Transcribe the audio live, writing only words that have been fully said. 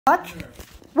Chuck?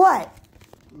 What?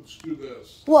 Let's do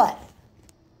this. What?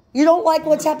 You don't like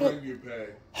what's happening? You pay.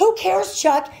 Who cares,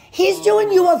 Chuck? He's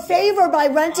doing you a favor by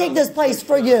renting this place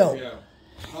for you. Yeah.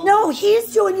 No,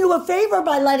 he's doing you a favor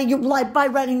by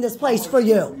renting this place for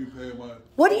you. You pay my,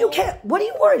 What do you care? What are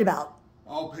you worried about?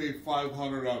 I'll pay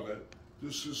 500 of it.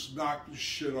 Just knock the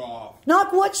shit off.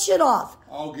 Knock what shit off?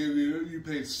 I'll give you. You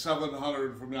pay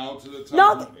 700 from now to the time.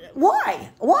 Knock.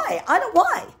 Why? Why? I don't.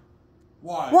 Why?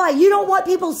 Why? Why? You don't want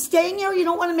people staying here? You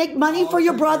don't want to make money for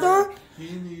your brother?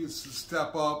 He needs to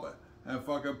step up and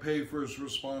fucking pay for his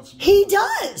responsibility. He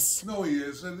does. No, he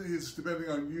isn't. He's depending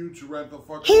on you to rent the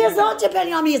fucking. He is not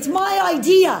depending on me. It's my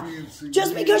idea.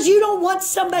 Just because you don't want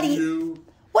somebody.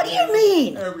 What do you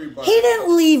mean? Everybody. He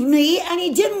didn't leave me, and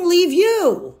he didn't leave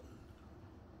you.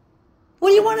 What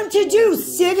do you want him to do?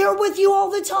 Sit here with you all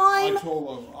the time? I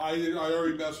told him. I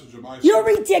already messaged him. You're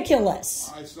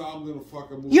ridiculous. I said I'm gonna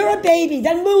fucking move. You're a baby.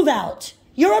 Then move out.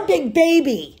 You're a big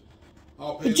baby.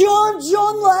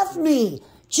 John left me.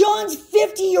 John's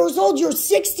 50 years old. You're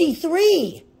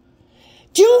 63.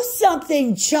 Do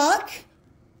something, Chuck.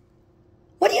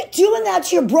 What are you doing that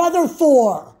to your brother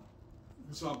for?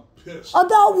 I'm pissed.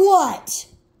 About what?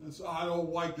 I don't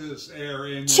like this air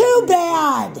in. Too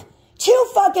bad. Too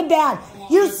fucking bad.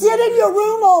 You sit in your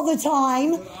room all the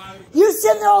time. You're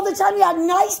sitting there all the time. You have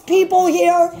nice people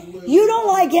here. You don't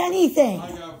like anything.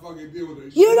 I gotta fucking deal with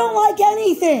it. You don't like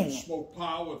anything. Smoke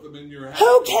pot with them in your house.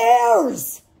 Who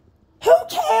cares? Who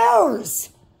cares?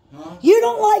 Huh? You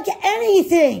don't like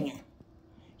anything.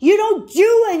 You don't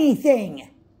do anything.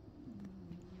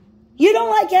 You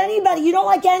don't like anybody. You don't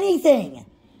like anything.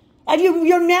 And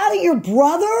you're mad at your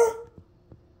brother?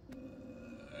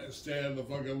 Stand in the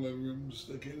fucking living room,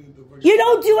 stick it in the fucking... You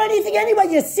don't do anything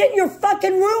anyway. You sit in your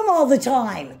fucking room all the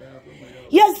time.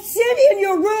 You sit in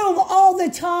your room all the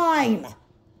time.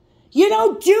 You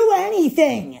don't do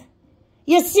anything.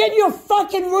 You sit in your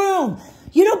fucking room.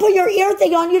 You don't put your ear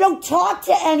thing on. You don't talk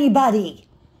to anybody.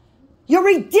 You're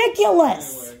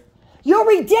ridiculous. Anyway. You're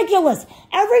ridiculous.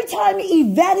 Every time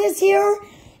Yvette is here,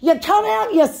 you come out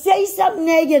and you say something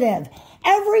negative.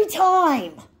 Every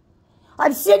time.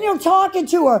 I'm sitting here talking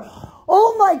to her.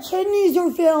 Oh, my kidneys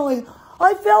are failing.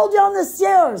 I fell down the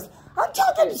stairs. I'm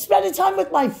talking, spending time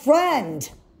with my friend.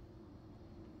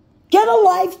 Get a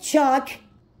life, Chuck.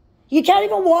 You can't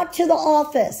even walk to the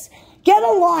office. Get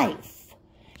a life.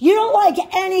 You don't like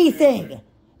anything.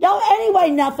 No, anyway,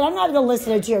 nothing. I'm not even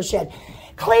listening to your shit.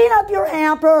 Clean up your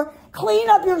hamper. Clean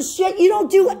up your shit. You don't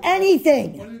do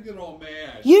anything. Why do you get all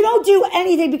mad? You don't do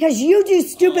anything because you do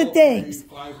stupid things.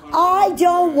 I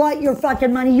don't want your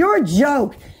fucking money. You're a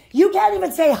joke. You can't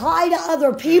even say hi to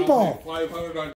other people.